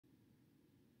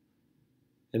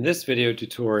In this video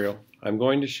tutorial, I'm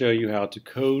going to show you how to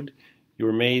code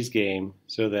your maze game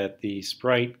so that the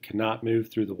sprite cannot move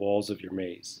through the walls of your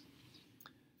maze.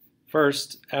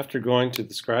 First, after going to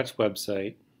the Scratch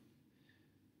website,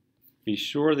 be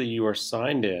sure that you are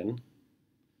signed in,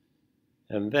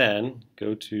 and then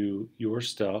go to Your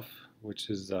Stuff, which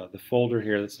is the folder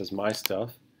here that says My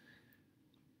Stuff,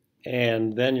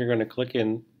 and then you're going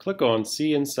to click on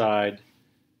See Inside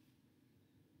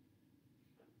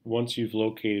once you've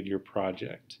located your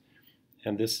project.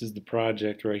 And this is the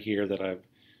project right here that I'm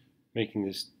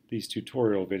making these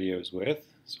tutorial videos with.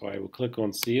 So I will click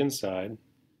on See Inside.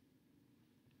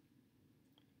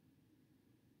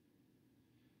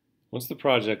 Once the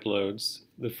project loads,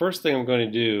 the first thing I'm going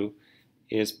to do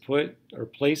is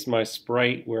place my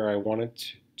sprite where I want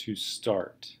it to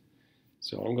start.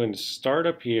 So I'm going to start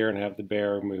up here and have the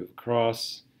bear move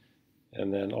across,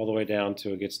 and then all the way down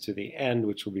till it gets to the end,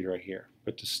 which will be right here.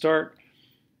 But to start,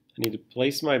 I need to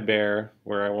place my bear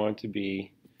where I want it to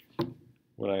be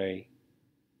when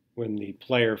the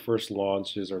player first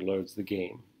launches or loads the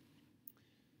game.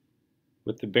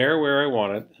 With the bear where I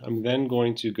want it, I'm then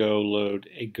going to go load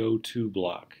a go-to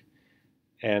block.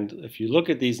 And if you look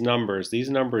at these numbers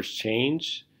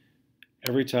change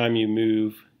every time you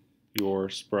move your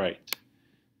sprite.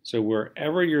 So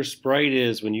wherever your sprite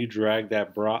is when you drag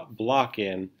that block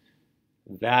in,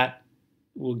 that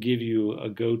will give you a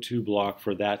go-to block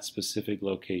for that specific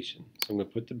location. So I'm going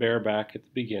to put the bear back at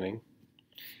the beginning.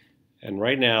 And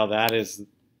right now that is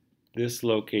this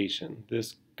location.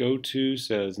 This go-to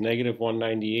says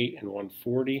 -198 and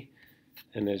 140.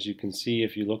 And as you can see,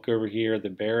 if you look over here, the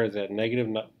bear is at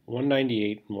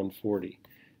 -198 and 140.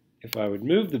 If I would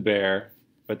move the bear,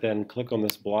 but then click on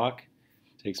this block,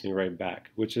 it takes me right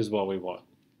back, which is what we want.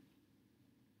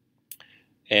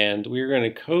 And we're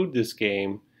going to code this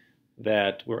game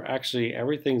that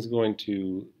everything's going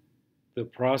to, the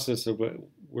process of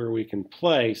where we can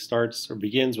play starts or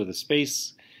begins with a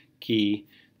space key.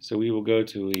 So we will go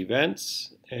to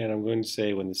Events, and I'm going to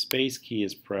say when the space key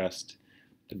is pressed,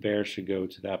 the bear should go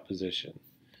to that position.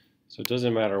 So it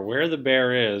doesn't matter where the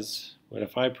bear is, but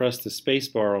if I press the space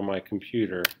bar on my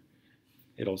computer,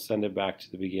 it'll send it back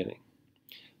to the beginning.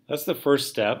 That's the first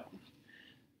step.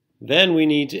 Then we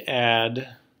need to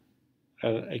add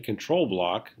a control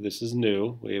block. This is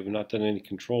new. We have not done any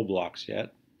control blocks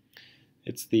yet.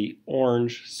 It's the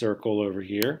orange circle over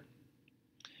here.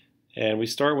 And we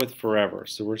start with forever.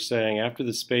 So we're saying after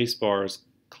the space bar is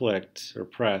clicked or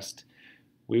pressed,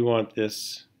 we want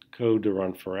this code to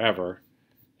run forever.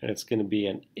 And it's going to be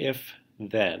an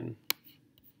if-then.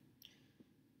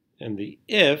 And the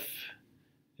if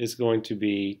is going to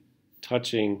be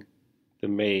touching the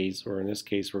maze, or in this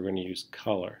case we're going to use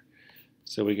color.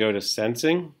 So we go to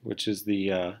Sensing, which is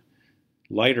the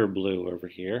lighter blue over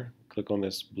here. Click on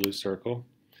this blue circle,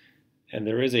 and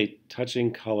there is a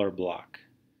touching color block.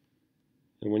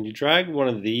 And when you drag one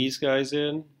of these guys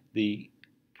in, the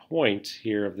point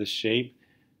here of the shape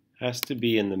has to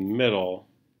be in the middle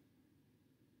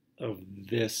of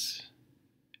this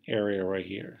area right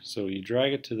here. So you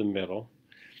drag it to the middle,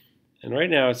 and right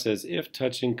now it says if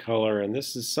touching color, and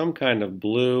this is some kind of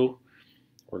blue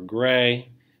or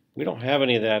gray. We don't have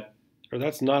any of that, or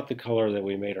that's not the color that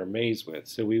we made our maze with.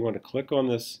 So we want to click on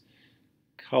this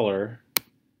color,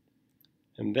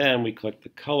 and then we click the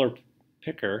color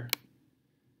picker.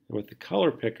 And with the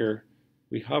color picker,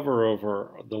 we hover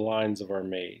over the lines of our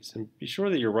maze. And be sure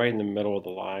that you're right in the middle of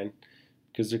the line,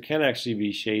 because there can actually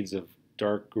be shades of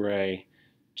dark gray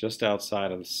just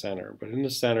outside of the center. But in the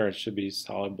center, it should be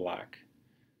solid black.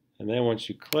 And then once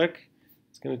you click,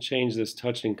 it's going to change this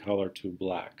touching color to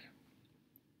black.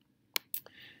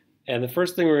 And the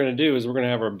first thing we're going to do is we're going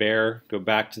to have our bear go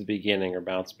back to the beginning or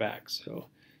bounce back. So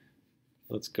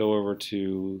let's go over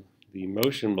to the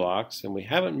motion blocks, and we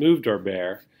haven't moved our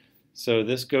bear, so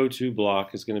this go-to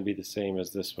block is going to be the same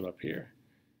as this one up here.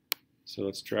 So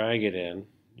let's drag it in.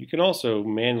 You can also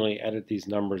manually edit these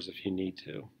numbers if you need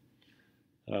to.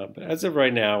 But as of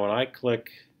right now, when I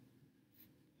click,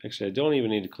 actually I don't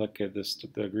even need to click at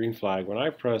the green flag. When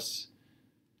I press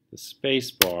the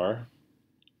space bar,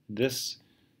 this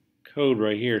code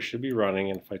right here should be running,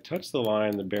 and if I touch the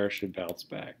line, the bear should bounce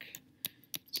back.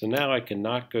 So now I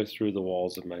cannot go through the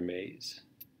walls of my maze.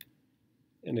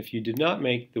 And if you did not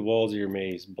make the walls of your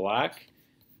maze black,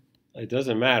 it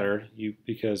doesn't matter,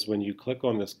 because when you click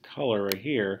on this color right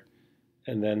here,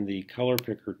 and then the color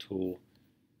picker tool,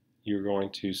 you're going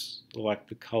to select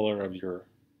the color of the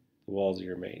walls of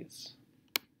your maze.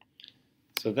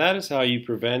 So that is how you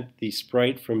prevent the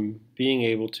sprite from being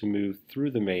able to move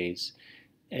through the maze.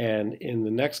 And in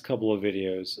the next couple of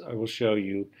videos, I will show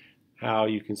you how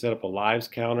you can set up a lives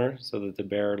counter so that the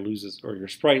bear loses, or your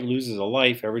sprite loses a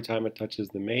life every time it touches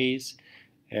the maze,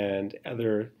 and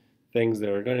other things that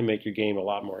are going to make your game a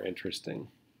lot more interesting.